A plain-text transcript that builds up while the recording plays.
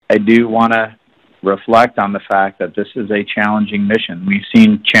I do want to reflect on the fact that this is a challenging mission. We've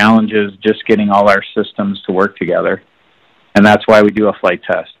seen challenges just getting all our systems to work together, and that's why we do a flight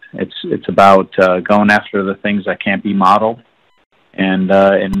test. It's about going after the things that can't be modeled, and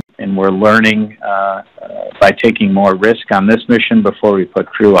we're learning by taking more risk on this mission before we put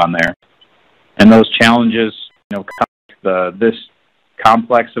crew on there. And those challenges, come with this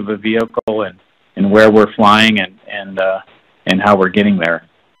complex of a vehicle and where we're flying and how we're getting there.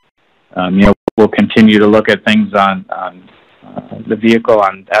 We'll continue to look at things on the vehicle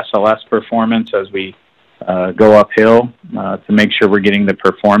on SLS performance as we go uphill to make sure we're getting the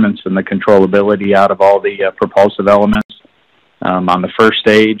performance and the controllability out of all the propulsive elements on the first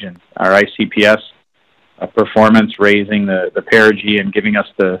stage, and our ICPS performance, raising the perigee and giving us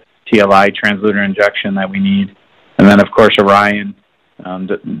the TLI translunar injection that we need. And then, of course, Orion,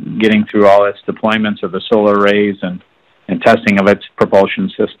 getting through all its deployments of the solar arrays and testing of its propulsion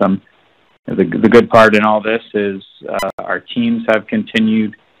system. The good part in all this is our teams have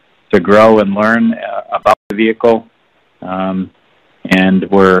continued to grow and learn about the vehicle, and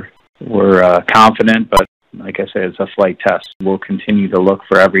we're confident. But like I said, it's a flight test. We'll continue to look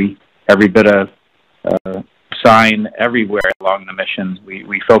for every bit of sign everywhere along the missions.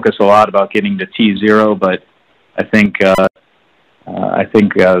 We focus a lot about getting to T0, but I think the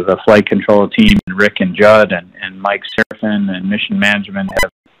flight control team, Rick and Judd and Mike Serafin and mission management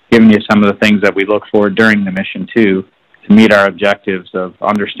have given you some of the things that we look for during the mission too, to meet our objectives of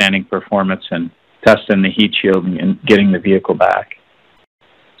understanding performance and testing the heat shield and getting the vehicle back.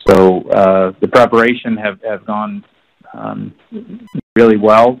 So the preparation have gone really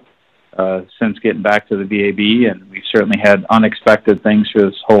well since getting back to the VAB, and we've certainly had unexpected things through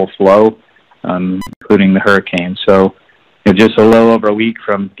this whole flow, including the hurricane. So just a little over a week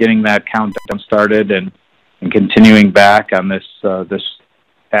from getting that countdown started and continuing back on this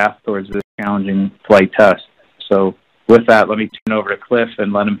path towards this challenging flight test. So with that, let me turn over to Cliff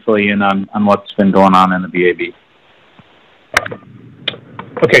and let him fill you in on what's been going on in the VAB.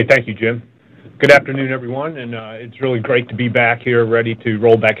 Okay, thank you, Jim. Good afternoon, everyone, and it's really great to be back here, ready to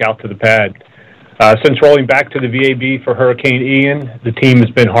roll back out to the pad. Since rolling back to the VAB for Hurricane Ian, the team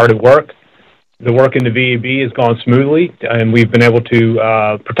has been hard at work. The work in the VAB has gone smoothly, and we've been able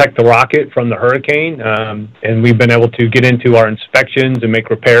to protect the rocket from the hurricane, and we've been able to get into our inspections and make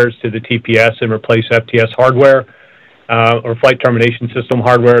repairs to the TPS and replace FTS hardware, or flight termination system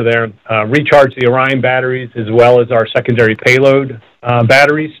hardware there, recharge the Orion batteries as well as our secondary payload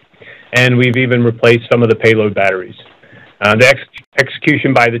batteries, and we've even replaced some of the payload batteries. The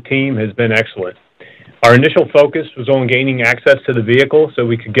execution by the team has been excellent. Our initial focus was on gaining access to the vehicle so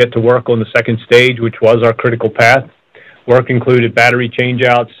we could get to work on the second stage, which was our critical path. Work included battery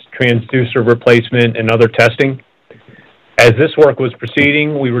changeouts, transducer replacement, and other testing. As this work was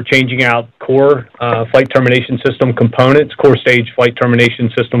proceeding, we were changing out core flight termination system components, core stage flight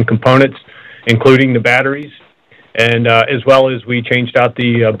termination system components, including the batteries, and as well as we changed out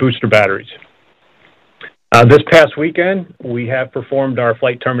the booster batteries. This past weekend, we have performed our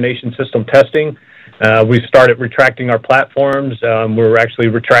flight termination system testing. We've started retracting our platforms. We're actually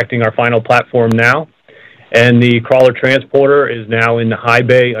retracting our final platform now. And the crawler transporter is now in the high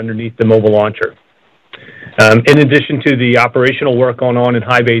bay underneath the mobile launcher. In addition to the operational work going on in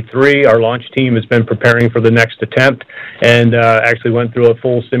High Bay 3, our launch team has been preparing for the next attempt and actually went through a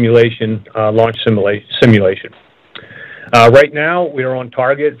full simulation, launch simulation. Right now, we are on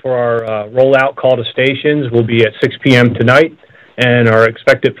target for our rollout call to stations. Will be at 6 p.m. tonight. And our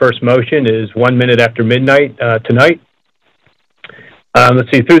expected first motion is 1 minute after midnight tonight. Let's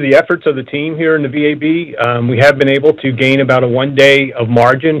see, through the efforts of the team here in the VAB, we have been able to gain about a 1 day of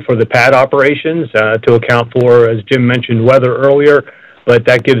margin for the pad operations to account for, as Jim mentioned, weather earlier, but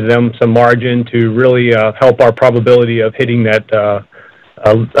that gives them some margin to really help our probability of hitting that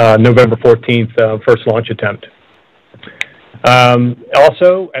November 14th first launch attempt.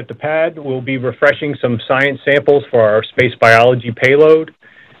 Also, at the pad, we'll be refreshing some science samples for our space biology payload.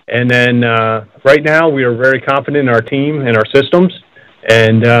 And then right now, we are very confident in our team and our systems,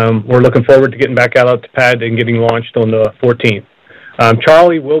 and we're looking forward to getting back out at the pad and getting launched on the 14th.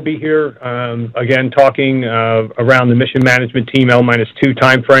 Charlie will be here, again, talking around the mission management team L-2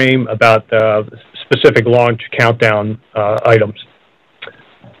 timeframe about specific launch countdown items.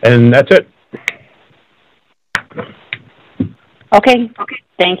 And that's it. Okay.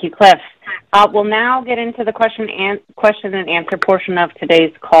 Thank you, Cliff. We'll now get into the question and answer portion of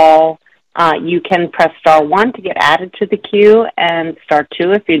today's call. You can press *1 to get added to the queue and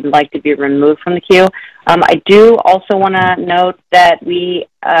 *2 if you'd like to be removed from the queue. I do also want to note that we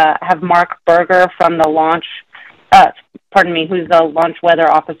have Mark Berger from the launch, who's the launch weather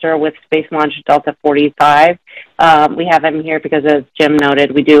officer with Space Launch Delta 45. We have him here because, as Jim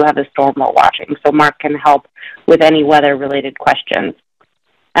noted, we do have a storm we're watching, so Mark can help with any weather-related questions.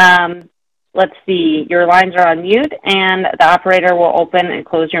 Let's see, your lines are on mute, and the operator will open and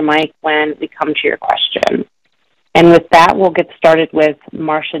close your mic when we come to your question. And with that, we'll get started with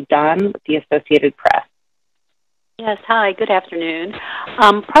Marcia Dunn with the Associated Press. Yes, hi, good afternoon.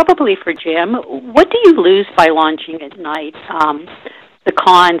 Probably for Jim, what do you lose by launching at night? The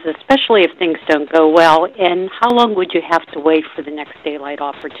cons, especially if things don't go well, and how long would you have to wait for the next daylight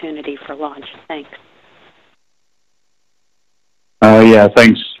opportunity for launch? Thanks. Yeah,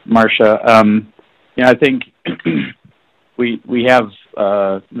 thanks, Marcia. I think we have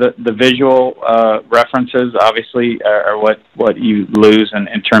the visual references obviously are what you lose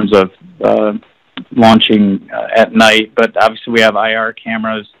in terms of launching at night, but obviously we have IR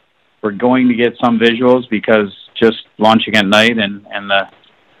cameras. We're going to get some visuals because just launching at night and the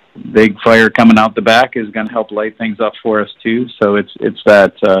big fire coming out the back is going to help light things up for us too. So it's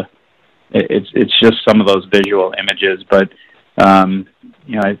just some of those visual images, but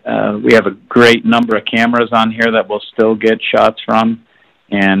we have a great number of cameras on here that we'll still get shots from,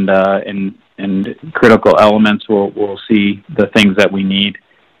 and critical elements we'll see the things that we need.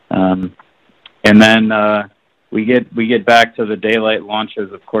 And then we get back to the daylight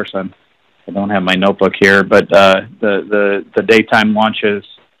launches. Of course, I don't have my notebook here, but the daytime launches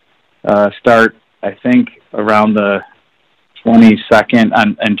start, I think, around the 22nd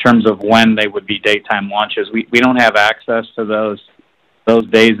in terms of when they would be daytime launches. We don't have access to those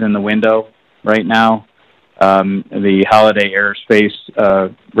days in the window right now. The Holiday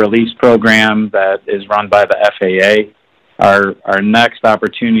Aerospace release program that is run by the FAA. Our next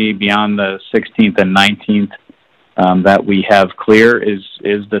opportunity beyond the 16th and 19th that we have clear is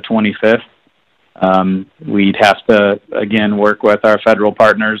the 25th. We'd have to, again, work with our federal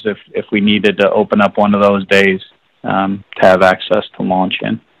partners if we needed to open up one of those days to have access to launch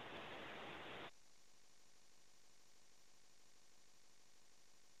in.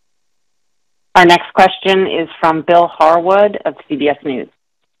 Our next question is from Bill Harwood of CBS News.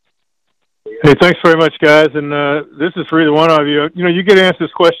 Hey, thanks very much, guys. And this is for either one of you. You get asked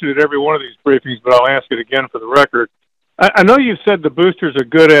this question at every one of these briefings, but I'll ask it again for the record. I know you've said the boosters are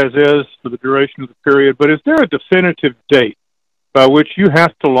good as is for the duration of the period, but is there a definitive date by which you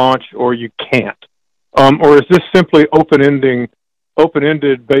have to launch or you can't? Or is this simply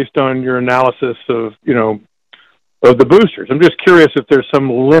open-ended based on your analysis of the boosters? I'm just curious if there's some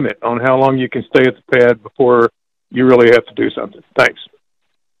limit on how long you can stay at the pad before you really have to do something. Thanks.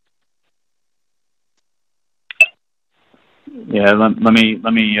 Yeah, let me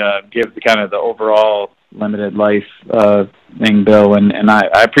give kind of the overall limited life thing, Bill, and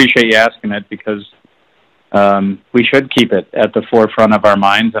I appreciate you asking it because we should keep it at the forefront of our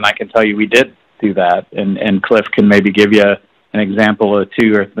minds, and I can tell you we did do that, and Cliff can maybe give you an example or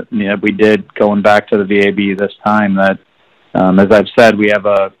two, or we did going back to the VAB this time. That, as I've said, we have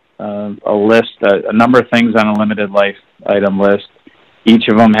a list, a number of things on a limited life item list. Each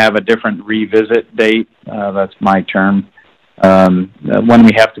of them have a different revisit date. That's my term. When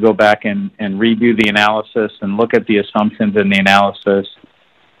we have to go back and redo the analysis and look at the assumptions in the analysis,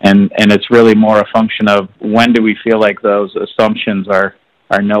 and it's really more a function of when do we feel like those assumptions are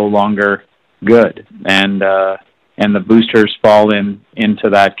no longer good, and the boosters fall into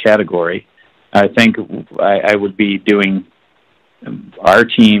that category. I think I would be doing our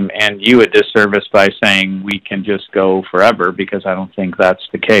team and you a disservice by saying we can just go forever, because I don't think that's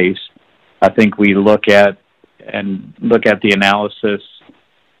the case. I think we look at the analysis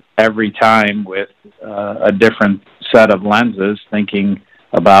every time with a different set of lenses, thinking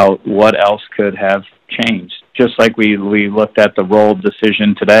about what else could have changed. Just like we looked at the roll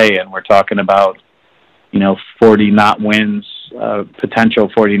decision today, and we're talking about 40 knot winds, potential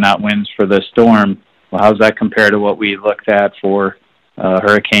 40 knot winds for the storm. Well, how's that compare to what we looked at for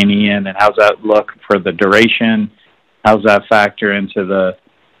Hurricane Ian, and how's that look for the duration? How's that factor into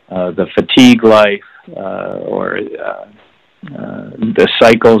the fatigue life or the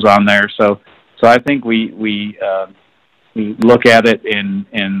cycles on there? So I think we look at it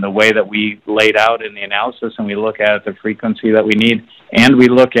in the way that we laid out in the analysis, and we look at the frequency that we need, and we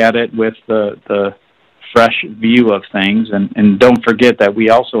look at it with the fresh view of things. And don't forget that we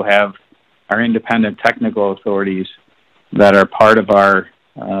also have our independent technical authorities that are part of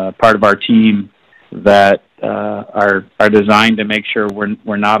our team that are designed to make sure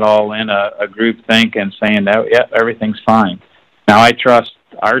we're not all in a group think and saying that everything's fine. Now I trust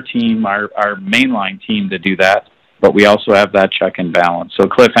our team, our mainline team, to do that, but we also have that check and balance. So,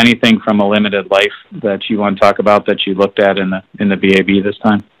 Cliff, anything from a limited life that you want to talk about that you looked at in the VAB this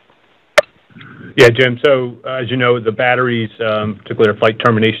time? Yeah, Jim. So, as you know, the batteries, particularly our flight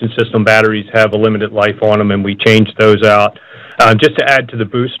termination system batteries, have a limited life on them, and we changed those out. Just to add to the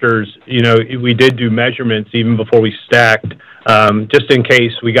boosters, we did do measurements even before we stacked, just in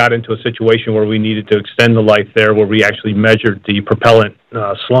case we got into a situation where we needed to extend the life there, where we actually measured the propellant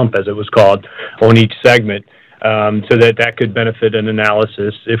slump, as it was called, on each segment, so that could benefit an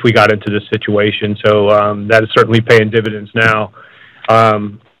analysis if we got into this situation. So that is certainly paying dividends now.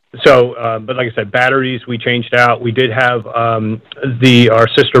 But like I said, batteries we changed out. We did have our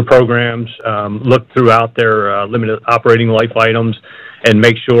sister programs look throughout their limited operating life items and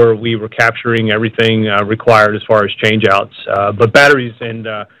make sure we were capturing everything required as far as changeouts. But batteries and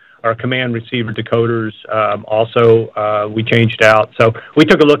our command receiver decoders also we changed out. So we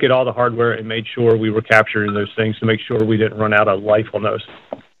took a look at all the hardware and made sure we were capturing those things to make sure we didn't run out of life on those.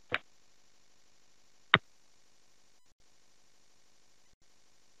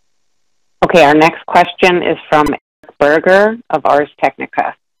 Okay, our next question is from Eric Berger of Ars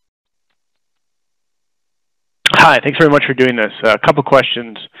Technica. Hi, thanks very much for doing this. A couple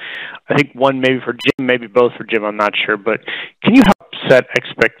questions. I think one maybe for Jim, maybe both for Jim, I'm not sure, but can you help set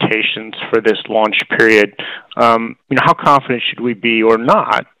expectations for this launch period? How confident should we be or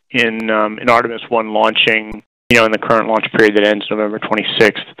not in Artemis 1 launching, in the current launch period that ends November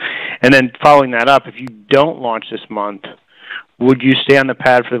 26th? And then following that up, if you don't launch this month, would you stay on the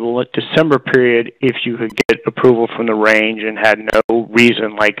pad for the December period if you could get approval from the range and had no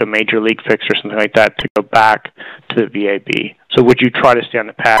reason, like a major leak fix or something like that, to go back to the VAB? So would you try to stay on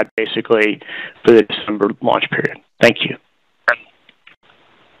the pad, basically, for the December launch period? Thank you.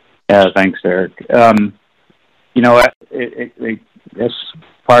 Yeah, thanks, Eric. Yes,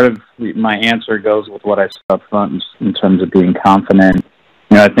 part of my answer goes with what I said up front in terms of being confident.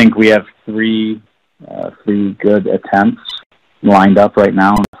 I think we have three good attempts lined up right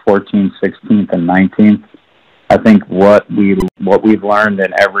now, 14th, 16th, and 19th. I think what we've learned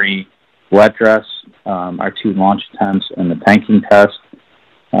in every wet dress, our 2 launch attempts, and the tanking test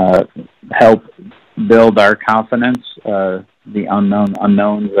help build our confidence. The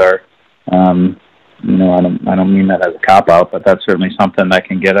unknowns are, I don't mean that as a cop out, but that's certainly something that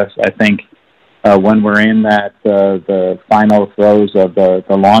can get us. I think when we're in that the final throes of the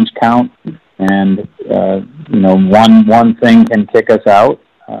launch count. And, one thing can kick us out.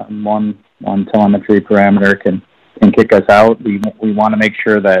 One telemetry parameter can kick us out. We want to make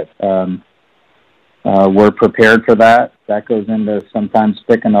sure that we're prepared for that. That goes into sometimes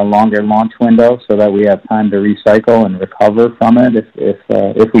picking a longer launch window so that we have time to recycle and recover from it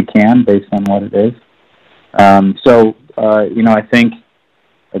if we can, based on what it is. I think,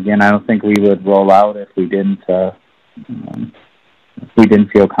 again, I don't think we would roll out if we didn't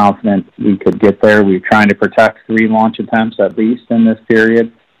feel confident we could get there. We're trying to protect 3 launch attempts at least in this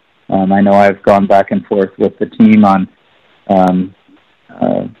period. I know I've gone back and forth with the team on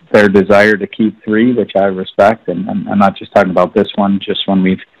their desire to keep 3, which I respect, and I'm not just talking about this one, just when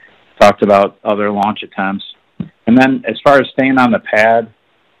we've talked about other launch attempts. And then as far as staying on the pad,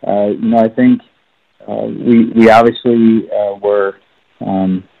 I think we obviously were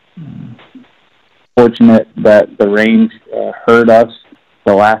fortunate that the range heard us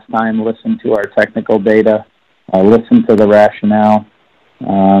the last time, listened to our technical data, listened to the rationale,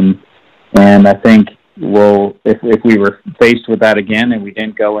 and I think if we were faced with that again and we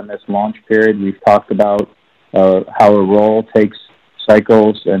didn't go in this launch period, we've talked about how a roll takes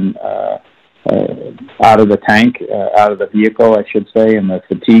cycles and out of the tank, out of the vehicle, I should say, and the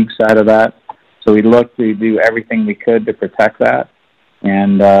fatigue side of that. So we looked to do everything we could to protect that.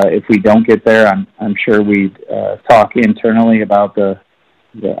 And if we don't get there, I'm sure we'd talk internally about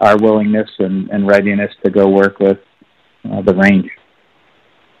our willingness and readiness to go work with the range.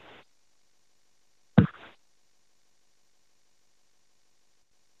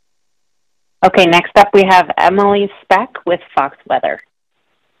 Okay, next up we have Emily Speck with Fox Weather.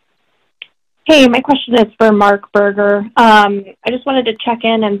 Hey, my question is for Mark Berger. I just wanted to check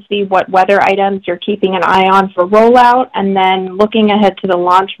in and see what weather items you're keeping an eye on for rollout, and then looking ahead to the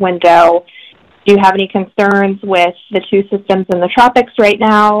launch window, do you have any concerns with the 2 systems in the tropics right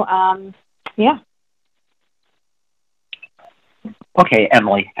now? Yeah. Okay,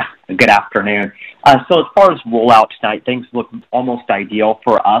 Emily, good afternoon. So as far as rollout tonight, things look almost ideal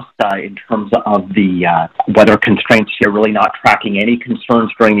for us in terms of the weather constraints here, really not tracking any concerns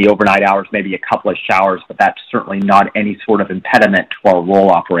during the overnight hours, maybe a couple of showers, but that's certainly not any sort of impediment to our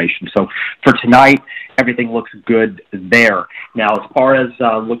roll operation. So for tonight, everything looks good there. Now, as far as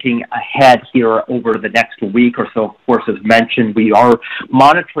looking ahead here over the next week or so, of course, as mentioned, we are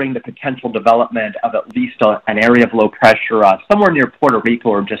monitoring the potential development of at least an area of low pressure somewhere near Puerto Rico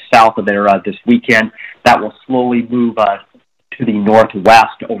or just south of there this weekend. That will slowly move to the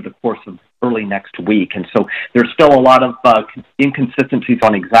northwest over the course of early next week. And so there's still a lot of inconsistencies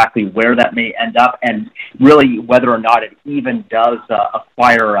on exactly where that may end up and really whether or not it even does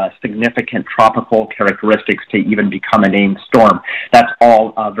acquire significant tropical characteristics to even become a named storm. That's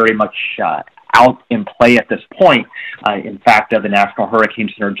all very much out in play at this point. In fact, the National Hurricane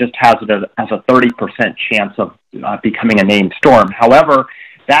Center just has it as a 30% chance of becoming a named storm. However,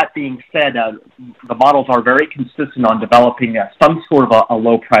 that being said, the models are very consistent on developing some sort of a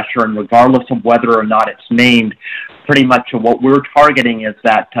low pressure, and regardless of whether or not it's named, pretty much what we're targeting is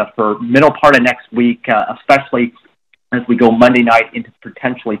that for middle part of next week, especially as we go Monday night into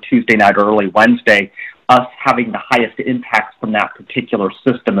potentially Tuesday night or early Wednesday, us having the highest impacts from that particular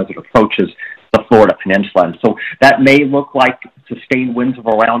system as it approaches the Florida Peninsula. And so that may look like sustained winds of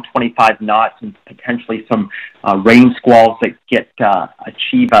around 25 knots and potentially some rain squalls that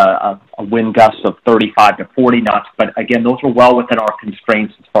achieve a wind gust of 35 to 40 knots. But again, those are well within our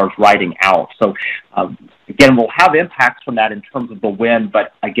constraints as far as riding out. So again, we'll have impacts from that in terms of the wind,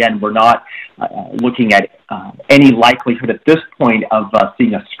 but again, we're not looking at any likelihood at this point of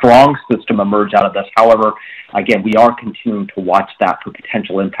seeing a strong system emerge out of this. However, again, we are continuing to watch that for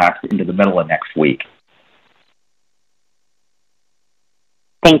potential impacts into the middle of next week.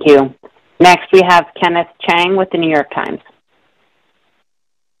 Thank you. Next, we have Kenneth Chang with the New York Times.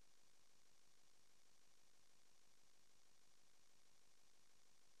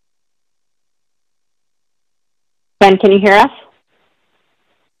 Ben, can you hear us?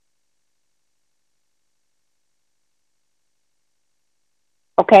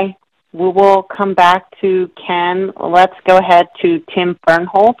 Okay, we will come back to Ken. Let's go ahead to Tim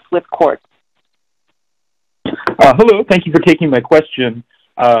Fernholz with Quartz. Hello, thank you for taking my question.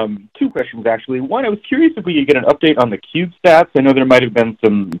 Two questions, actually. One, I was curious if we could get an update on the CubeSats. I know there might have been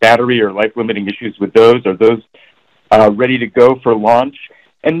some battery or life-limiting issues with those. Are those ready to go for launch?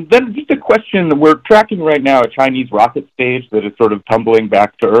 And then just a question, we're tracking right now a Chinese rocket stage that is sort of tumbling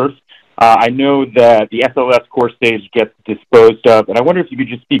back to Earth. I know that the SLS core stage gets disposed of, and I wonder if you could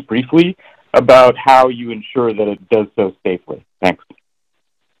just speak briefly about how you ensure that it does so safely. Thanks.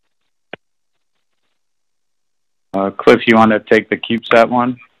 Cliff, you want to take the CubeSat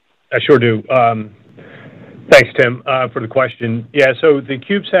one? I sure do. Thanks, Tim, for the question. Yeah, so the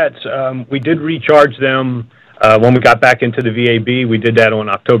CubeSats, we did recharge them when we got back into the VAB. We did that on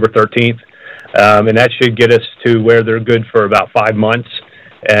October 13th, and that should get us to where they're good for about 5 months.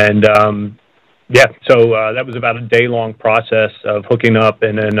 And yeah, so that was about a day-long process of hooking up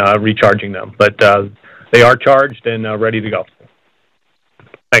and then recharging them. But they are charged and ready to go.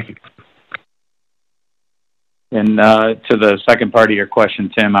 Thank you. And to the second part of your question,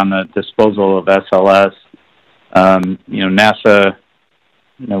 Tim, on the disposal of SLS, NASA,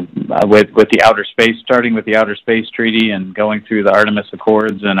 with the outer space, starting with the Outer Space Treaty and going through the Artemis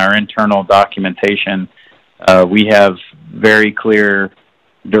Accords and our internal documentation, we have very clear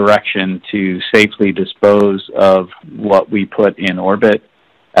direction to safely dispose of what we put in orbit.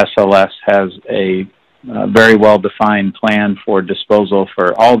 SLS has a very well-defined plan for disposal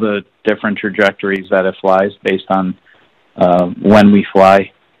for all the different trajectories that it flies based on when we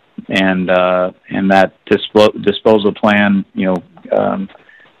fly, and that disposal plan,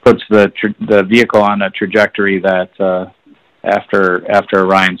 puts the vehicle on a trajectory that after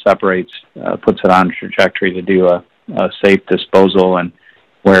Orion separates, puts it on a trajectory to do a safe disposal, and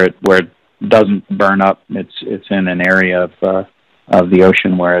where it doesn't burn up, it's in an area of the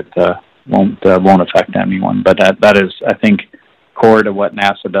ocean where it won't affect anyone. But that is, I think, core to what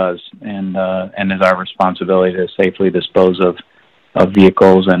NASA does, and is our responsibility to safely dispose of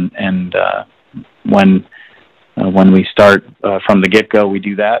vehicles. And when we start from the get-go, we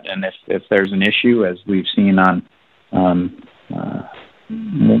do that. And if there's an issue, as we've seen on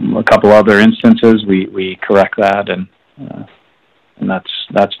a couple other instances, we correct that, and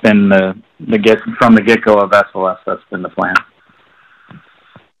that's been from the get-go of SLS. That's been the plan.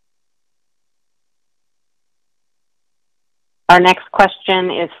 Our next question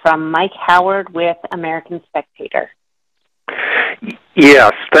is from Mike Howard with American Spectator.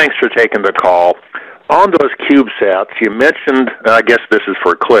 Yes, thanks for taking the call. On those CubeSats, you mentioned, I guess this is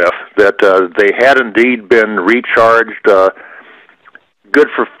for Cliff, that they had indeed been recharged good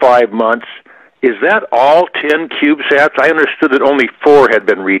for 5 months. Is that all 10 CubeSats? I understood that only 4 had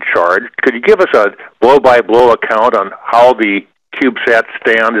been recharged. Could you give us a blow-by-blow account on how the CubeSats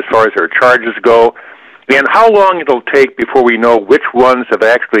stand as far as their charges go? and how long it'll take before we know which ones have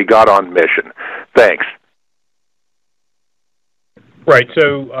actually got on mission. Thanks. Right.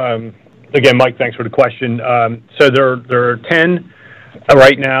 So, again, Mike, thanks for the question. So there are 10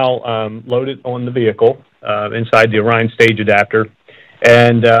 right now loaded on the vehicle inside the Orion stage adapter.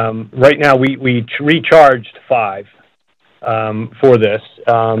 And right now we recharged 5 for this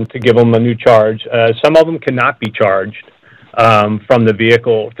to give them a new charge. Some of them cannot be charged from the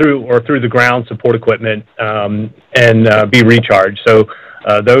vehicle through the ground support equipment and be recharged. So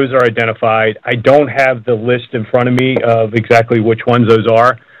those are identified. I don't have the list in front of me of exactly which ones those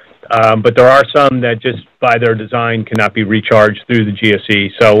are, but there are some that just by their design cannot be recharged through the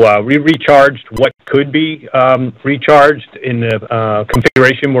GSE. So we recharged what could be recharged in the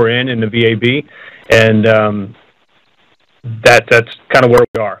configuration we're in the VAB, and that's kind of where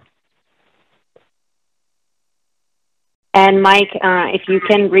we are. And Mike, if you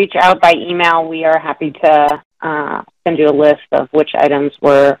can reach out by email, we are happy to send you a list of which items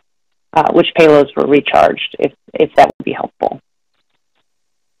were, which payloads were recharged, if that would be helpful.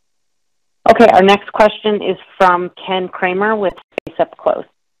 Okay, our next question is from Ken Kramer with Space Up Close.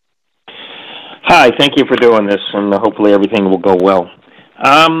 Hi, thank you for doing this, and hopefully everything will go well.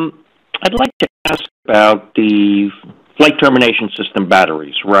 I'd like to ask about the flight termination system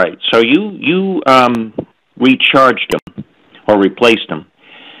batteries. Right, so you recharged them or replaced them.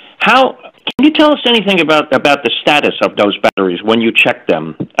 Can you tell us anything about the status of those batteries when you checked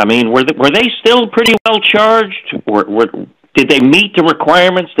them? I mean, were they still pretty well charged? Did they meet the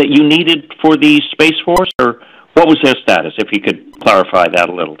requirements that you needed for the Space Force, or what was their status? If you could clarify that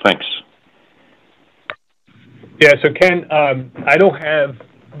a little, thanks. Yeah, so Ken, I don't have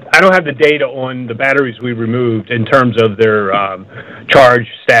the data on the batteries we removed in terms of their charge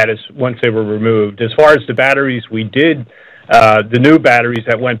status once they were removed. As far as the batteries we did, the new batteries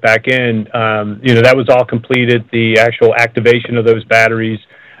that went back in, that was all completed, the actual activation of those batteries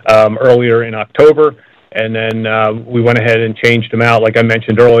earlier in October. And then we went ahead and changed them out, like I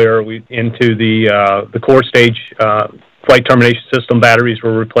mentioned earlier, into the core stage flight termination system batteries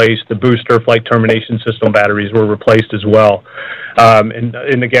were replaced. The booster flight termination system batteries were replaced as well.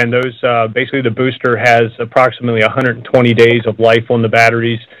 And again, those basically the booster has approximately 120 days of life on the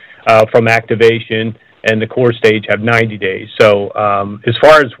batteries from activation, and the core stage have 90 days. So as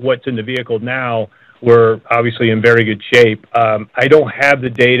far as what's in the vehicle now, we're obviously in very good shape. I don't have the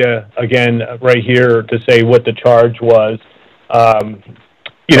data, again, right here to say what the charge was,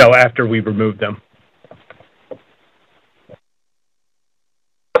 after we removed them.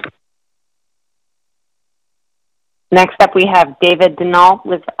 Next up, we have David Denault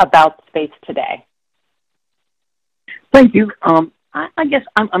with About Space Today. Thank you. I guess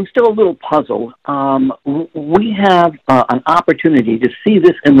I'm still a little puzzled. We have an opportunity to see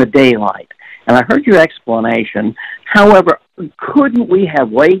this in the daylight, and I heard your explanation. However, couldn't we have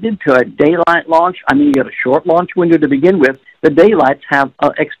waited to a daylight launch? I mean, you had a short launch window to begin with. The daylights have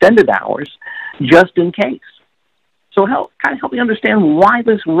extended hours just in case. So kind of help me understand why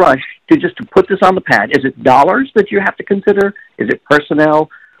this rush to put this on the pad. Is it dollars that you have to consider? Is it personnel?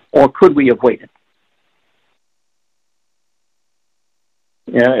 Or could we have waited?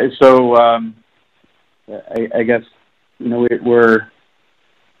 Yeah, so I guess, we're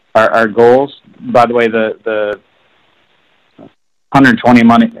our goals, by the way, the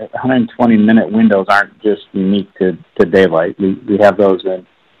 120-minute windows aren't just unique to daylight. We have those at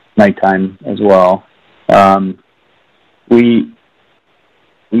nighttime as well. We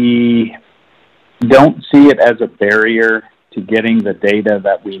don't see it as a barrier to getting the data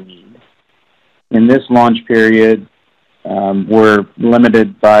that we need. In this launch period, we're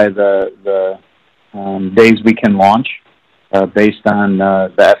limited by the days we can launch based on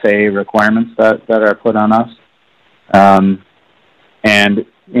the FAA requirements that are put on us. And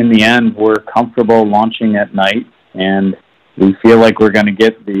in the end, we're comfortable launching at night, and we feel like we're going to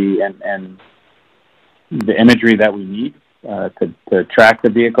get the imagery that we need to track the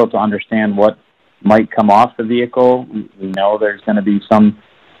vehicle, to understand what might come off the vehicle. We know there's going to be some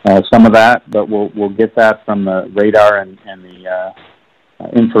of that, but we'll get that from the radar and the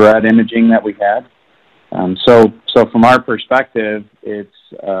infrared imaging that we had. So from our perspective, it's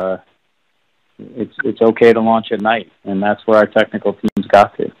okay to launch at night, and that's where our technical teams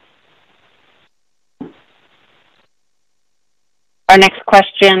got to. Our next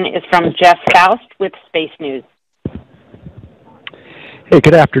question is from Jeff Faust with Space News. Hey,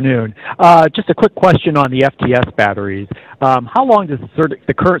 good afternoon. Just a quick question on the FTS batteries. How long does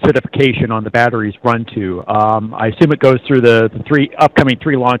the current certification on the batteries run to? I assume it goes through the upcoming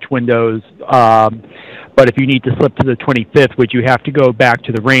three launch windows, but if you need to slip to the 25th, would you have to go back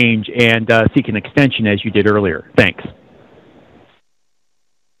to the range and seek an extension as you did earlier? Thanks.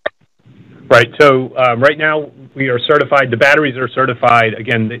 Right. So right now we are certified. The batteries are certified.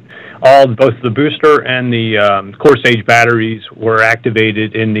 Again, both the booster and the core stage batteries were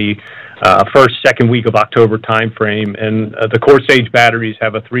activated in the second week of October timeframe, and the core stage batteries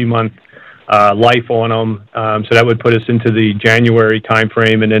have a 3-month life on them. So that would put us into the January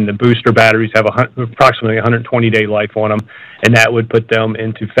timeframe, and then the booster batteries have approximately 120-day life on them, and that would put them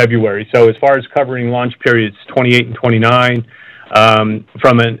into February. So as far as covering launch periods 28 and 29,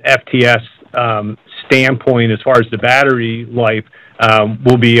 from an FTS standpoint, as far as the battery life,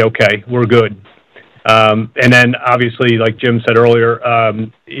 we'll be okay. We're good. And then obviously, like Jim said earlier,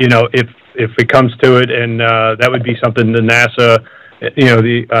 if it comes to it, and that would be something the NASA,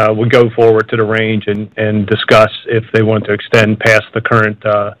 would go forward to the range and discuss if they want to extend past the current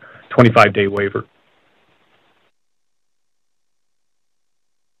 25-day waiver.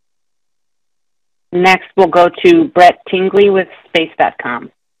 Next, we'll go to Brett Tingley with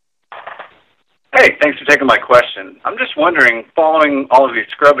Space.com. Hey, thanks for taking my question. I'm just wondering, following all of these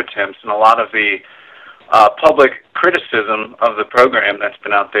scrub attempts and a lot of the public criticism of the program that's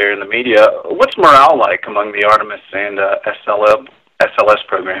been out there in the media, what's morale like among the Artemis and SLS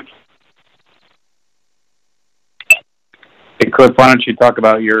programs? Hey, Cliff, why don't you talk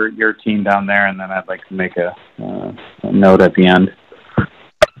about your team down there, and then I'd like to make a note at the end.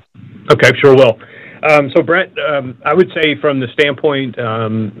 Okay, sure will. So, Brett, I would say from the standpoint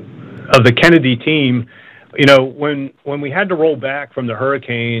of the Kennedy team, when we had to roll back from the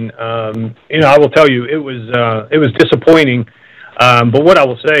hurricane, I will tell you it was disappointing. But what I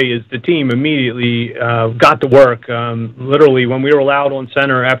will say is the team immediately got to work. Literally, when we were allowed on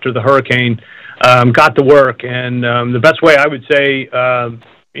center after the hurricane, got to work. And the best way I would say,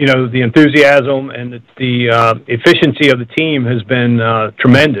 the enthusiasm and the efficiency of the team has been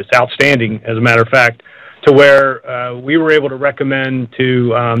tremendous, outstanding, as a matter of fact, to where we were able to recommend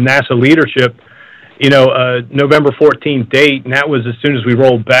to NASA leadership, a November 14th date, and that was as soon as we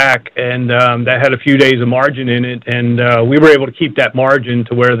rolled back, and that had a few days of margin in it, and we were able to keep that margin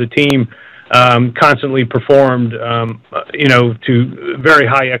to where the team constantly performed, to very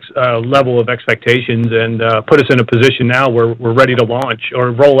high level of expectations, and put us in a position now where we're ready to launch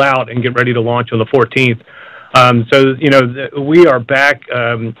or roll out and get ready to launch on the 14th. So, we are back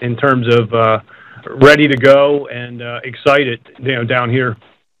in terms of ready to go and excited, down here.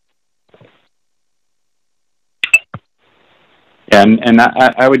 And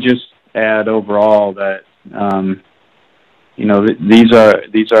I would just add overall that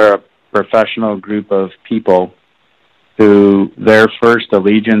these are a professional group of people who their first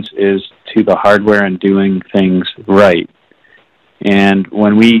allegiance is to the hardware and doing things right. And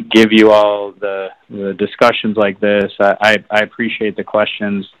when we give you all the discussions like this, I appreciate the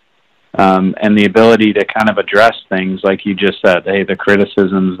questions and the ability to kind of address things like you just said. Hey, the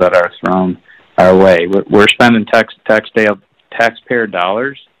criticisms that are thrown our way. We're spending taxpayer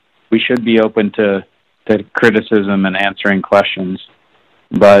dollars. We should be open to criticism and answering questions,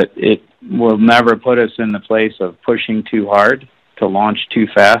 but it will never put us in the place of pushing too hard to launch too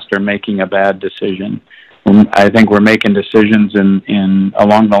fast or making a bad decision. I think we're making decisions in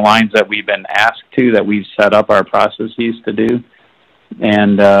along the lines that we've been asked to, that we've set up our processes to do,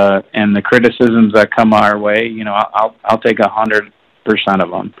 and the criticisms that come our way, I'll take 100% of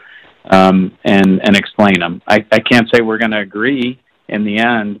them. And explain them. I can't say we're going to agree in the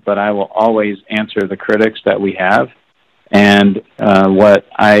end, but I will always answer the critics that we have. And what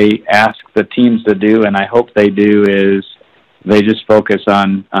I ask the teams to do, and I hope they do, is they just focus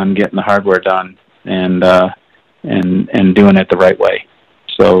on getting the hardware done and doing it the right way.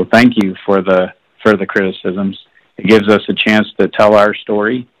 So thank you for the criticisms. It gives us a chance to tell our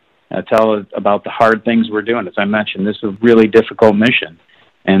story, tell about the hard things we're doing. As I mentioned, this is a really difficult mission,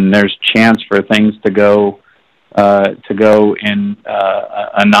 and there's chance for things to go in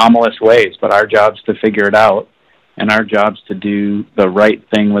anomalous ways. But our job's to figure it out, and our job's to do the right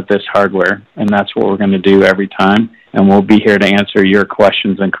thing with this hardware, and that's what we're going to do every time. And we'll be here to answer your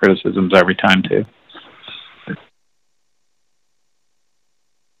questions and criticisms every time too.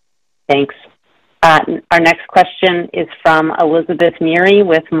 Thanks. Our next question is from Elizabeth Neary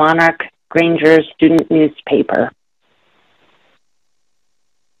with Monarch Granger student newspaper.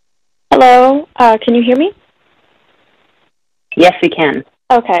 Hello, can you hear me? Yes, we can.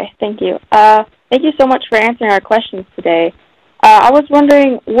 Okay, thank you. Thank you so much for answering our questions today. I was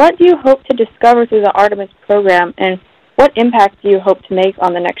wondering, what do you hope to discover through the Artemis program, and what impact do you hope to make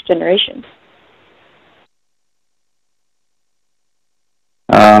on the next generation?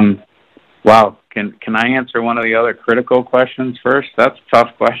 Wow. Can I answer one of the other critical questions first? That's a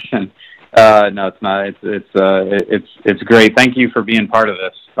tough question. No, it's not. It's great. Thank you for being part of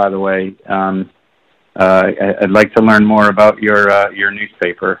this, by the way. I'd like to learn more about your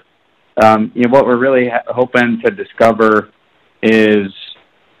newspaper. What we're really hoping to discover is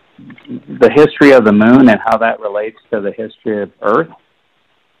the history of the moon and how that relates to the history of Earth,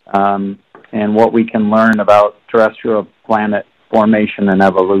 and what we can learn about terrestrial planet formation and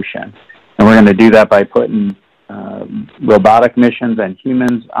evolution. And we're going to do that by putting robotic missions and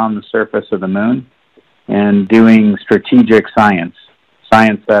humans on the surface of the moon and doing strategic science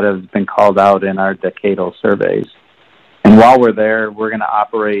that has been called out in our decadal surveys. And while we're there, we're going to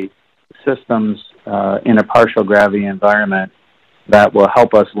operate systems in a partial gravity environment that will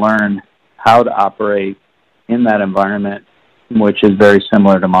help us learn how to operate in that environment, which is very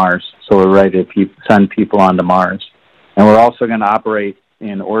similar to Mars. So we're ready to send people onto Mars. And we're also going to operate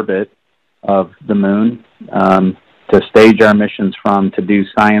in orbit of the moon to stage our missions from, to do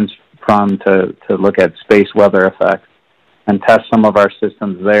science from, to look at space weather effects and test some of our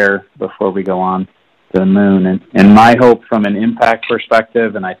systems there before we go on to the moon. And my hope from an impact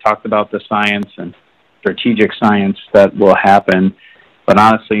perspective, and I talked about the science and strategic science that will happen, but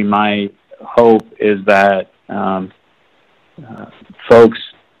honestly, my hope is that folks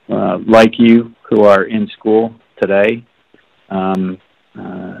like you who are in school today,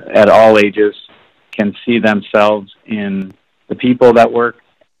 at all ages, can see themselves in the people that work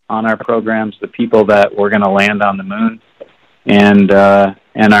on our programs, the people that we're going to land on the moon, and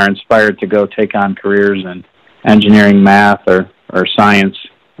are inspired to go take on careers in engineering, math, or science,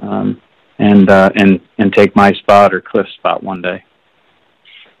 and take my spot or Cliff's spot one day.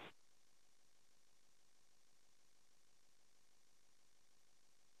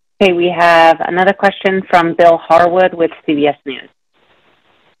 Okay, we have another question from Bill Harwood with CBS News.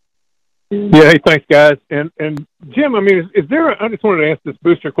 Yeah, hey, thanks, guys. And Jim, I mean, I just wanted to ask this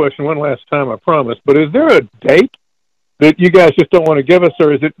booster question one last time, I promise, but is there a date that you guys just don't want to give us,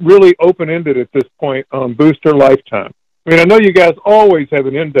 or is it really open-ended at this point on booster lifetime? I mean, I know you guys always have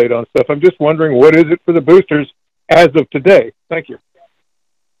an end date on stuff. I'm just wondering, what is it for the boosters as of today? Thank you.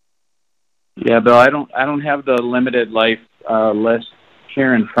 Yeah, Bill, I don't have the limited life list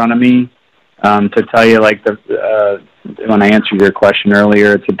here in front of me to tell you, like, when I answered your question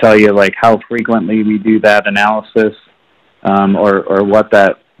earlier, to tell you like how frequently we do that analysis, or what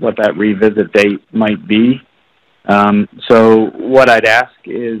that revisit date might be. So what I'd ask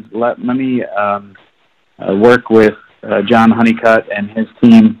is let me work with John Honeycutt and his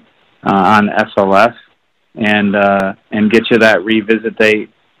team on SLS and get you that revisit date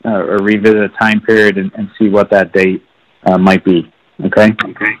or revisit time period and see what that date might be. Okay.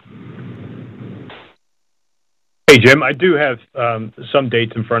 Hey, Jim, I do have some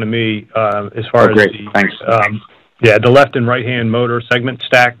dates in front of me as far as Thanks. The left and right-hand motor segment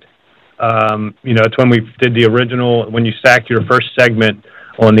stacked. It's when we did the original, when you stacked your first segment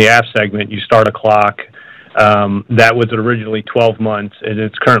on the aft segment, you start a clock. That was originally 12 months, and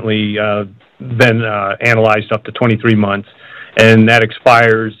it's currently been analyzed up to 23 months. And that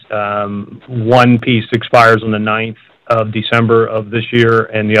expires, one piece expires on the 9th of December of this year,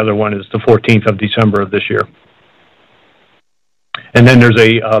 and the other one is the 14th of December of this year. And then there's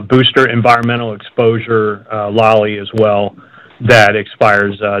a booster environmental exposure LOLI as well that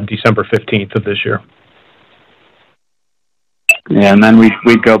expires December 15th of this year. Yeah, and then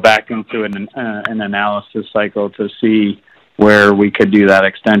we'd go back into an analysis cycle to see where we could do that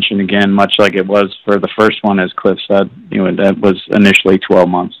extension again, much like it was for the first one, as Cliff said. That was initially 12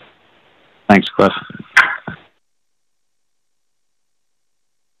 months. Thanks, Cliff.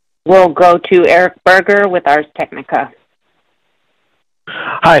 We'll go to Eric Berger with Ars Technica.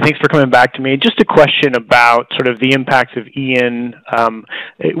 Hi, thanks for coming back to me. Just a question about sort of the impacts of Ian.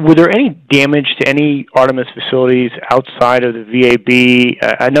 Were there any damage to any Artemis facilities outside of the VAB?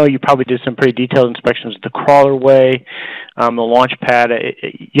 I know you probably did some pretty detailed inspections of the crawlerway, the launch pad.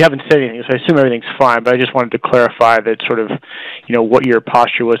 You haven't said anything, so I assume everything's fine, but I just wanted to clarify that sort of, what your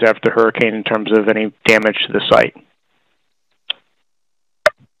posture was after the hurricane in terms of any damage to the site.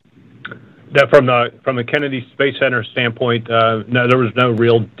 That from the Kennedy Space Center standpoint, no, there was no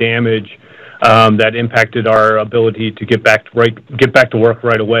real damage that impacted our ability to get back to work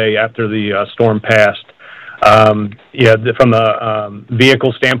right away after the storm passed. From the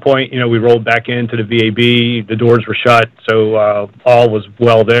vehicle standpoint, we rolled back into the VAB. The doors were shut, so all was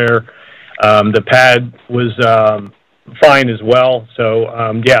well there. The pad was fine as well. So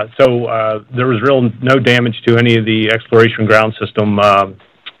there was no damage to any of the exploration ground system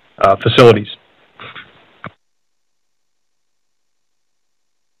facilities.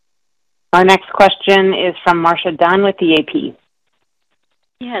 Our next question is from Marcia Dunn with the AP.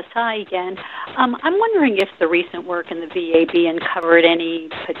 Yes, hi again. I'm wondering if the recent work in the VAB uncovered any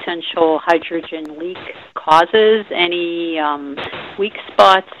potential hydrogen leak causes, any weak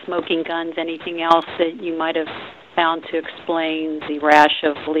spots, smoking guns, anything else that you might have found to explain the rash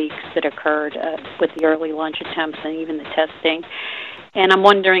of leaks that occurred with the early launch attempts and even the testing. And I'm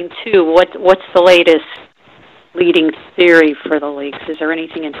wondering, too, what's the latest leading theory for the leaks? Is there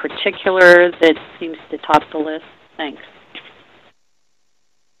anything in particular that seems to top the list? Thanks.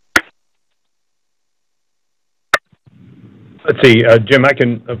 Let's see, Jim, I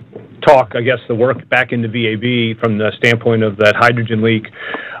can talk, I guess, the work back in the VAB from the standpoint of that hydrogen leak.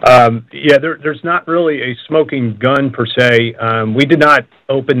 There's not really a smoking gun per se. We did not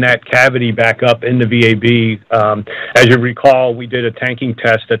open that cavity back up in the VAB. As you recall, we did a tanking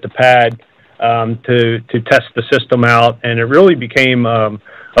test at the pad to test the system out, and it really became a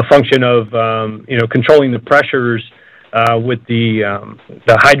function of controlling the pressures with the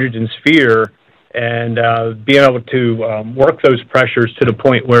hydrogen sphere, and being able to work those pressures to the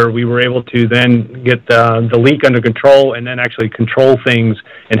point where we were able to then get the leak under control and then actually control things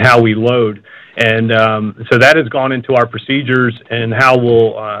and how we load. And so that has gone into our procedures and how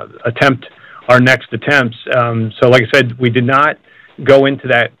we'll attempt our next attempts. So like I said, we did not go into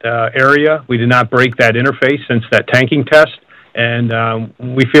that area. We did not break that interface since that tanking test. And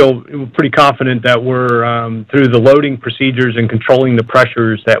we feel pretty confident that we're, through the loading procedures and controlling the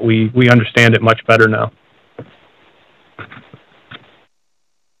pressures, that we understand it much better now.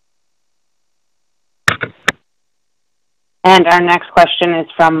 And our next question is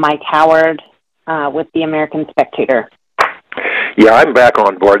from Mike Howard with the American Spectator. Yeah, I'm back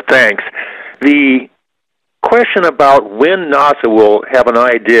on board. Thanks. The question about when NASA will have an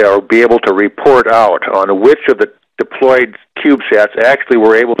idea or be able to report out on which of the deployed CubeSats actually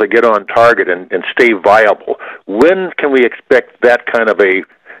were able to get on target and stay viable. When can we expect that kind of a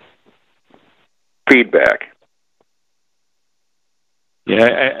feedback?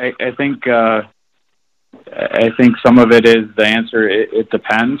 Yeah, I think some of it is the answer. It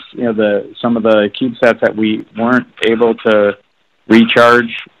depends. Some of the CubeSats that we weren't able to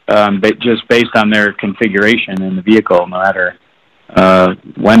recharge, just based on their configuration in the vehicle, no matter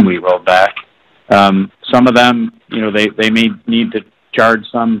when we rolled back. Some of them, they may need to charge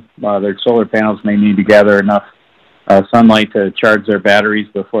some. Their solar panels may need to gather enough sunlight to charge their batteries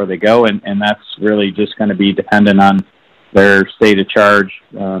before they go, and that's really just going to be dependent on their state of charge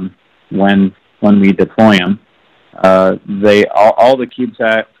when we deploy them. All the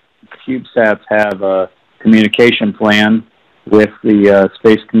CubeSats have a communication plan with the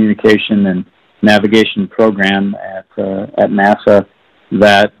Space Communication and Navigation Program at NASA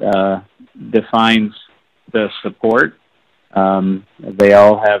that defines the support. They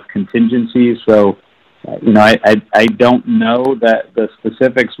all have contingencies, so I don't know that the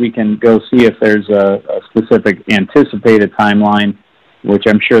specifics. We can go see if there's a specific anticipated timeline, which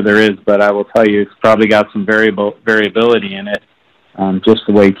I'm sure there is, but I will tell you it's probably got some variability in it, just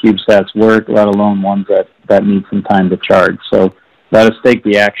the way CubeSats work, let alone ones that need some time to charge. So let us take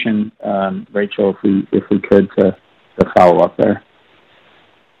the action, Rachel, if we could, to follow up there.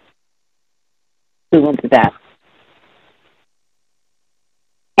 We will do that.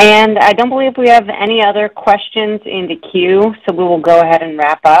 And I don't believe we have any other questions in the queue, so we will go ahead and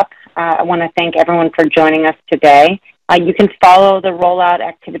wrap up. I want to thank everyone for joining us today. You can follow the rollout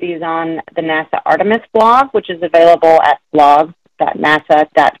activities on the NASA Artemis blog, which is available at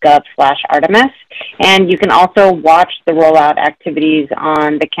blog.nasa.gov/Artemis. And you can also watch the rollout activities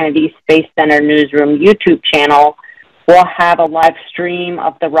on the Kennedy Space Center Newsroom YouTube channel. We'll have a live stream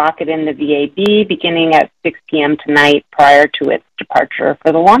of the rocket in the VAB beginning at 6 p.m. tonight prior to its departure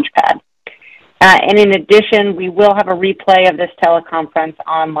for the launch pad. And in addition, we will have a replay of this teleconference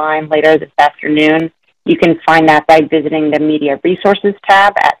online later this afternoon. You can find that by visiting the Media Resources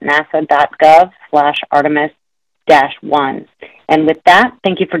tab at nasa.gov/Artemis-1. And with that,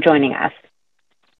 thank you for joining us.